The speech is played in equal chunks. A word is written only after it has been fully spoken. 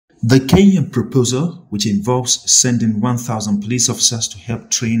The Kenyan proposal, which involves sending 1,000 police officers to help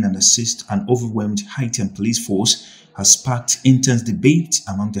train and assist an overwhelmed Haitian police force, has sparked intense debate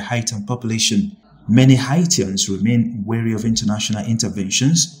among the Haitian population. Many Haitians remain wary of international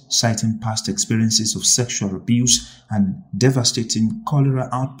interventions, citing past experiences of sexual abuse and devastating cholera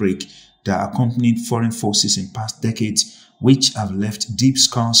outbreak that accompanied foreign forces in past decades, which have left deep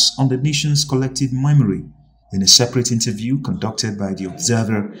scars on the nation's collective memory. In a separate interview conducted by The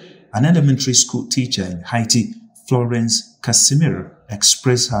Observer, an elementary school teacher in Haiti, Florence Casimir,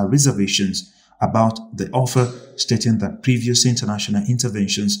 expressed her reservations about the offer, stating that previous international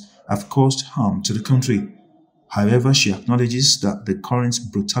interventions have caused harm to the country. However, she acknowledges that the current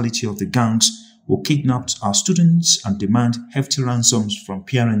brutality of the gangs who kidnapped our students and demand hefty ransoms from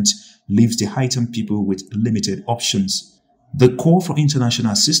parents leaves the Haitian people with limited options. The call for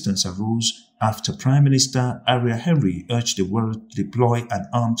international assistance arose after Prime Minister Ariel Henry urged the world to deploy an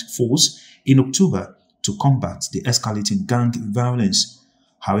armed force in October to combat the escalating gang violence.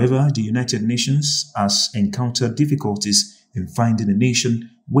 However, the United Nations has encountered difficulties in finding a nation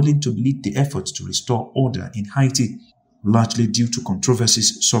willing to lead the effort to restore order in Haiti, largely due to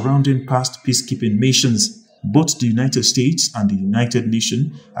controversies surrounding past peacekeeping missions. Both the United States and the United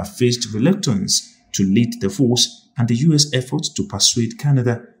Nations have faced reluctance to lead the force, and the US efforts to persuade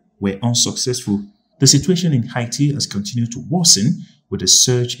Canada were unsuccessful. The situation in Haiti has continued to worsen, with a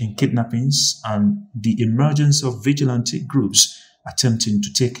surge in kidnappings and the emergence of vigilante groups attempting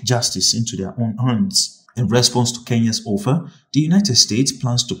to take justice into their own hands. In response to Kenya's offer, the United States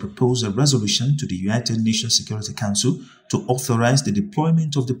plans to propose a resolution to the United Nations Security Council to authorize the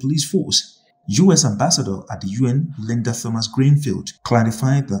deployment of the police force. US Ambassador at the UN, Linda Thomas-Greenfield,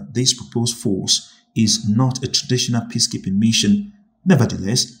 clarified that this proposed force is not a traditional peacekeeping mission.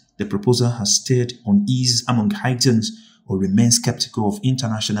 Nevertheless, the proposal has stirred unease among Haitians who remain skeptical of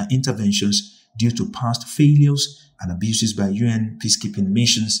international interventions due to past failures and abuses by UN peacekeeping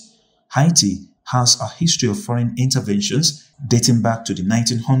missions. Haiti has a history of foreign interventions dating back to the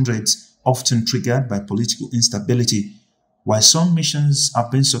 1900s, often triggered by political instability. While some missions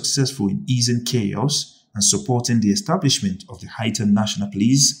have been successful in easing chaos and supporting the establishment of the Haitian National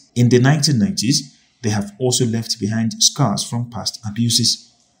Police in the 1990s, they have also left behind scars from past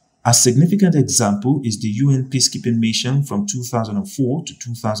abuses. A significant example is the UN peacekeeping mission from 2004 to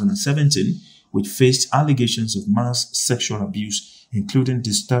 2017, which faced allegations of mass sexual abuse, including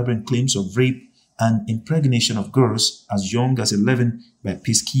disturbing claims of rape and impregnation of girls as young as 11 by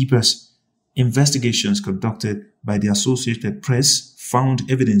peacekeepers. Investigations conducted by the Associated Press found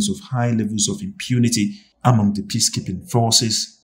evidence of high levels of impunity among the peacekeeping forces.